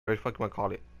the fuck you wanna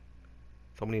call it?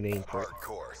 So many names for it.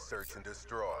 Hardcore search and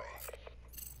destroy.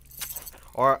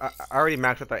 Or I already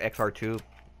maxed out the XR2.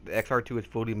 The XR2 is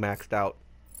fully maxed out.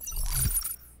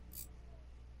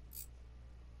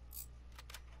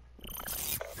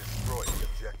 Destroy the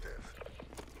objective.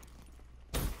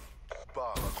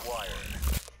 Bomb acquired.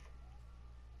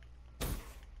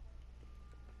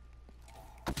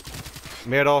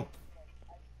 Middle.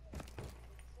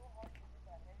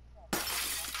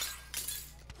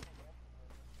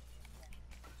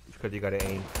 It's because you gotta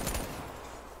aim.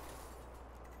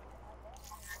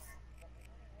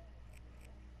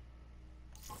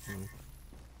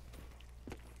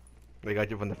 They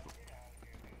got you from the.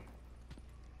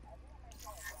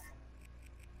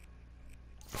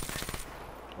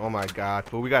 Oh my god,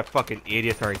 fool. We got fucking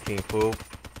idiots on our team, fool.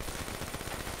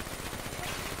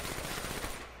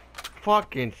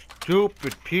 Fucking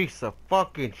stupid piece of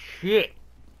fucking shit.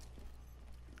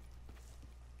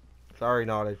 Sorry,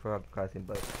 knowledge for cussing,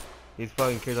 but these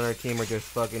fucking kids on our team are just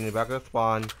fucking in the back of the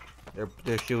spawn.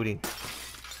 They're shooting.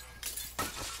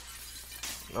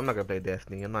 I'm not gonna play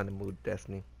Destiny. I'm not in the mood for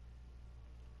Destiny.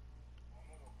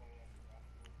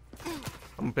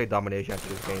 I'm gonna play Domination after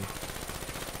this game.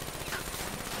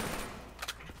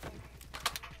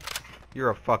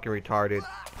 You're a fucking retarded.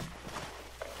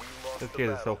 This kid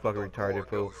is so fucking retarded,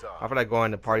 fool. I feel like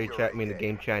going to party chat, the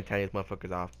game chat, and telling these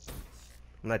motherfuckers off.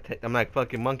 I'm like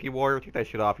fucking monkey warrior. Take that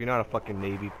shit off. You're not a fucking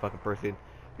Navy fucking person.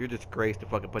 You're a disgrace to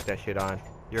fucking put that shit on.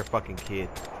 You're a fucking kid,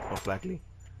 most likely.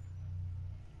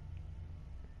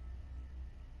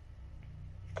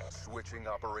 Switching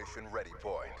operation ready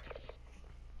point.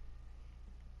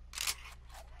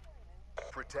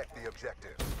 Protect the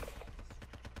objective.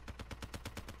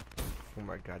 Oh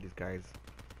my god, these guys.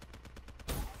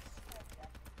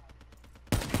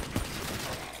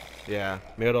 Yeah,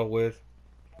 middle with.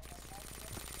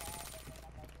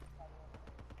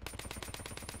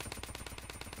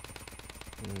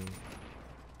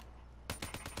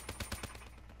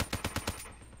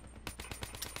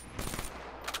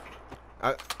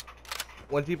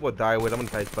 Once people die with, I'm gonna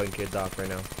tie these fucking kids off right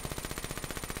now.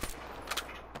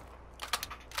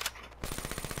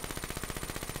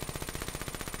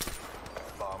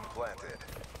 Bomb planted.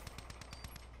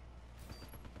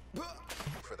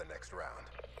 For the next round.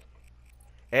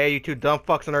 Hey, you two dumb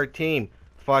fucks on our team,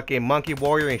 fucking Monkey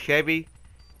Warrior and Chevy.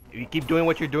 If you keep doing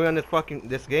what you're doing on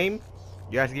this game,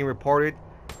 you guys are getting reported.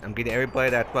 I'm getting everybody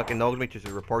that fucking knows me to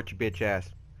report your bitch ass.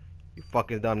 You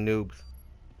fucking dumb noobs.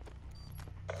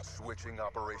 Switching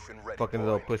operation ready. Fucking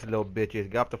little pussy little bitches.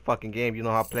 Get off the fucking game. You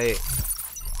know how to play it.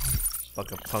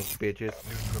 Fucking punk bitches.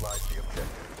 Neutralize the objective.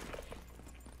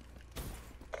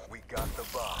 We got the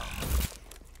bomb.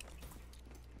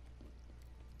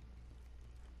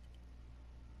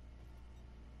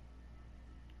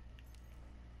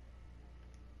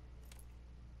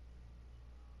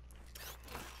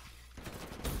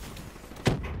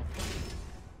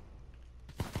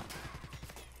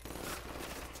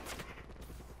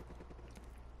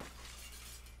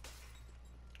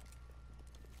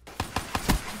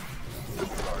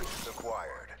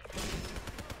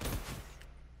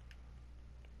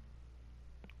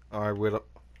 Alright, we're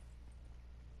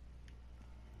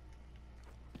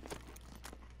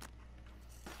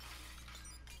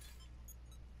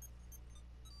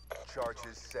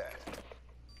Charges set.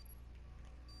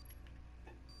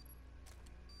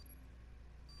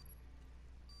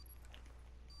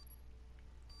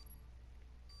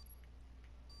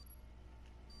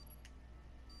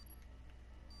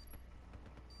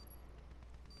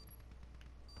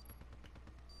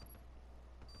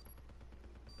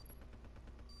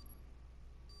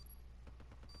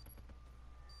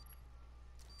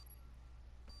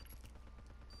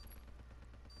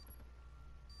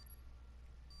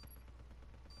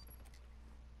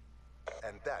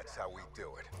 And that's how we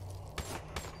do it.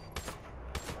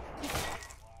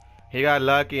 He got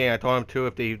lucky, and I told him too.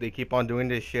 If they keep on doing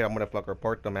this shit, I'm gonna fuck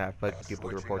report them. I have fucking people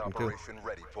to report them too.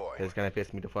 It's gonna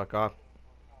piss me the fuck off.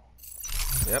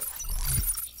 Yep.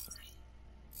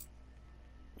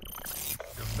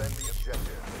 Defend the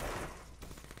objective.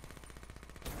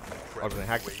 I was gonna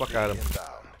hack the fuck out of him.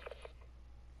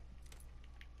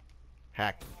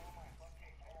 Hack.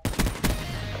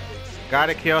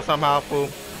 Gotta kill somehow, fool.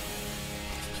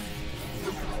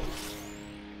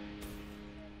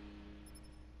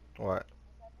 What?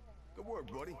 Good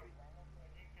work, buddy.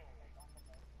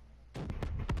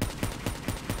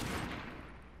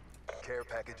 Care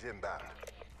package inbound.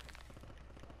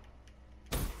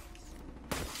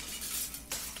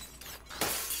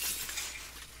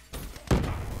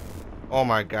 Oh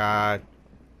my god.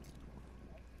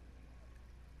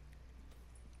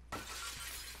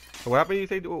 So what happened? You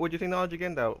say? What'd you say knowledge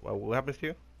again? That what happens to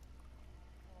you?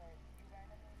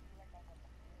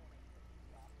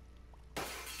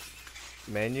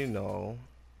 Menu? No.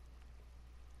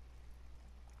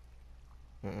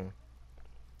 Mm-mm.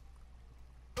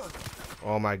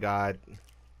 Oh my god.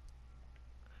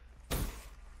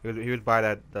 He was by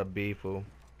the B fool.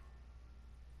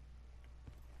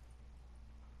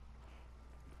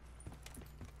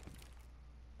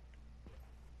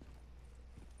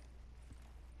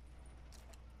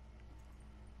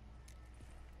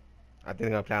 I think they're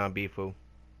gonna plan on B fool.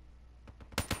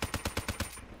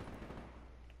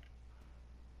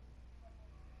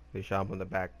 They shot him in the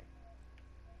back.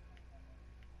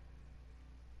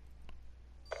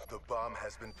 The bomb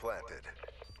has been planted.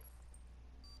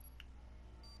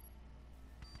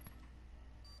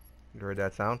 You heard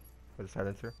that sound? With the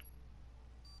silencer?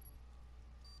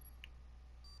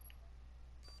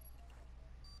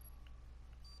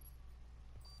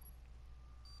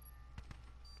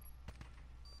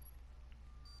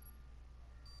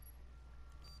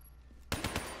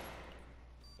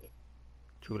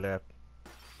 Two left.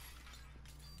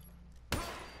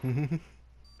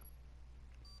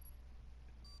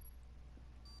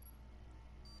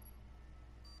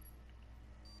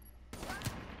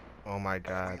 Oh my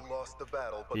god. We lost the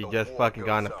battle, but He the just war fucking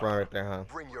got in the goes front on. right there, huh?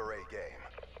 Bring your A game.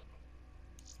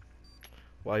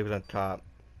 While he was on top.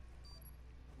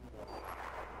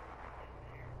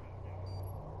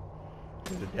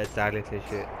 There's a dead silence and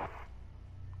shit.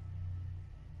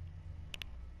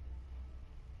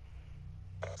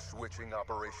 Switching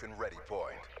operation ready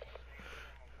point.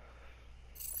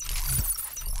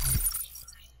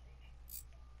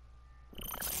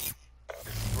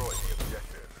 Destroy the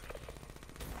objective.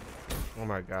 Oh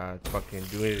my god. Fucking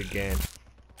doing it again.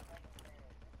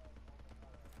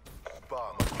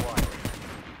 Bomb acquired.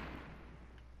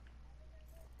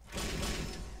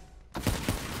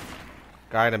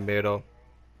 Guy in the middle.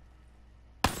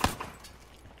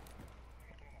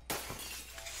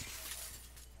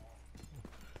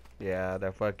 Yeah,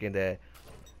 they're fucking dead.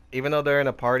 Even though they're in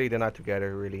a party, they're not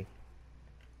together, really.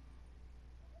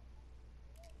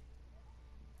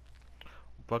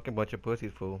 Fucking bunch of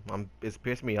pussies, fool. It's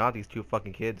pissing me off, these two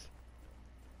fucking kids.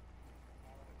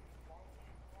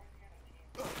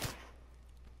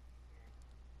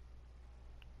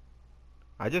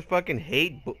 I just fucking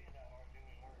hate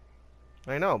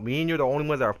I know, me and you're the only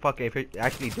ones that are fucking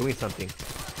actually doing something.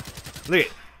 Look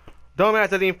at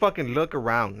dumbass doesn't even fucking look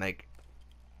around, like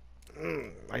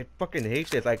I fucking hate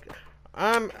this. Like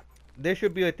there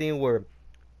should be a thing where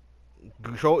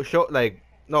show like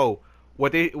no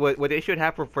what they should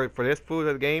have for this food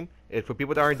of the game is for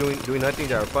people that aren't doing nothing,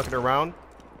 that are fucking around,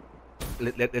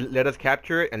 let us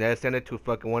capture it and let us send it to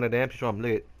fucking one of them to show them,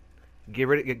 look, get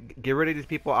rid of these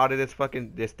people out of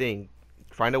this thing.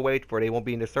 Find a way for they won't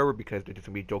be in the server because they're just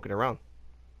gonna be joking around.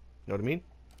 You know what I mean?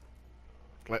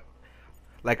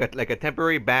 Like a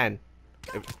temporary ban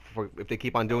if they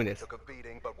keep on doing this Took a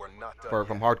beating, but we're not done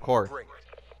from yet. hardcore. Bring it.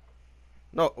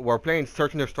 No, we're playing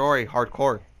Searching the Story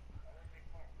hardcore.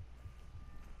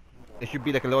 It should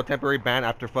be like a little temporary ban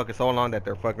after fucking so long that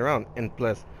they're fucking around, and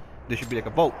plus there should be like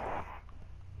a vote,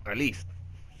 at least.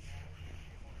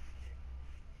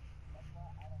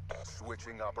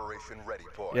 Switching operation ready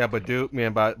point. Yeah, but dude,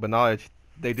 man, but knowledge,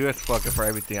 they do this fucking for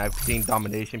everything. I've seen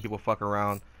domination, people fuck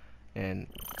around, and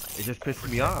it just pisses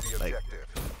me off. The Like,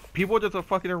 objective. people just are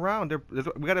fucking around. We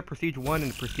got a prestige 1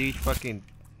 and prestige fucking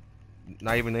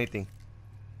not even anything.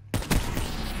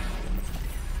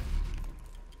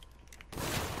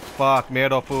 Fuck,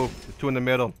 middle fool. There's two in the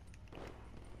middle.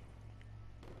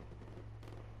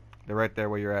 They're right there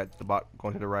where you're at. The bot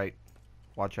going to the right.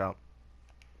 Watch out.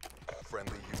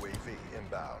 Friendly UAV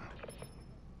inbound.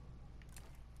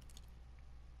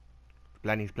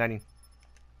 He's planning.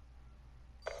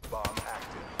 Bomb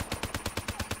active.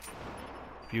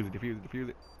 Defuse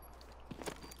it.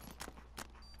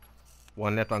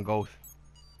 One left on Ghost.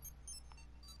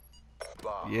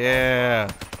 Bomb. Yeah.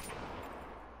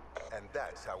 And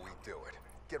that's how we do it.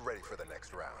 Get ready for the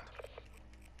next round.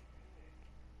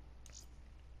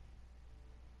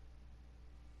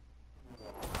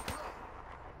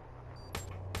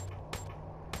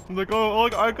 He's like, oh,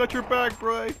 I got your back,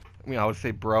 bro. I mean, I would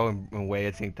say bro and way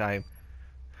at the same time.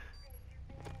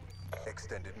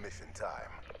 Extended mission time.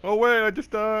 Oh wait, I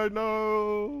just died.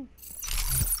 No.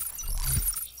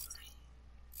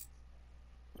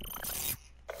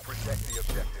 Protect the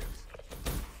objectives.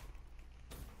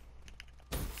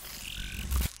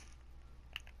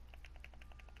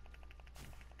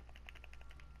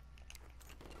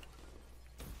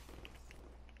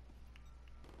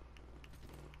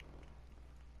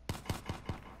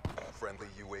 Friendly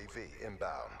Friendly UAV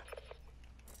inbound.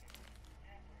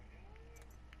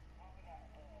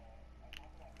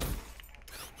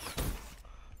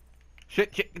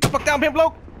 Shit, shit. Get the fuck down,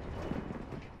 Pimplo!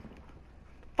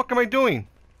 Fuck am I doing?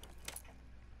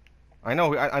 I know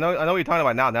what you're talking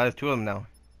about now. Now there's two of them now.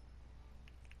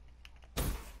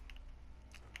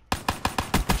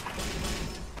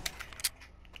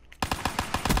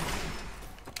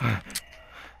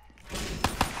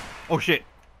 Oh shit.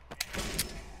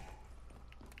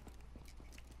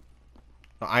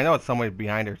 I know it's somewhere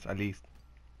behind us, at least.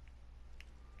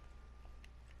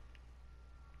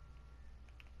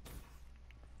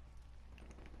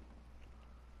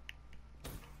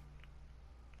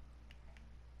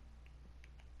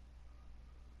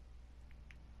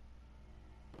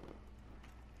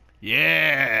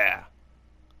 Yeah!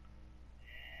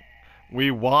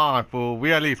 We won, fool.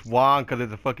 We at least won because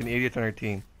there's a fucking idiots on our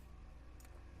team.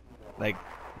 Like,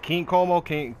 King Como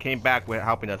came back with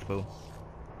helping us, fool.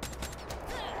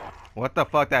 What the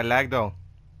fuck, that lag, though?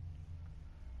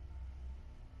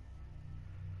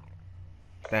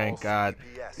 Thank God.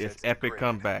 This epic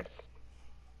comeback.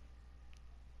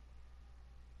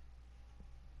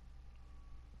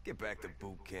 Get back to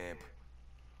boot camp.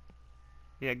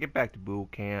 Yeah, get back to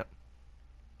boot camp.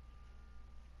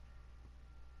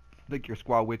 Take your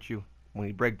squad with you when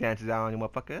he break dances out on you,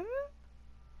 motherfucker.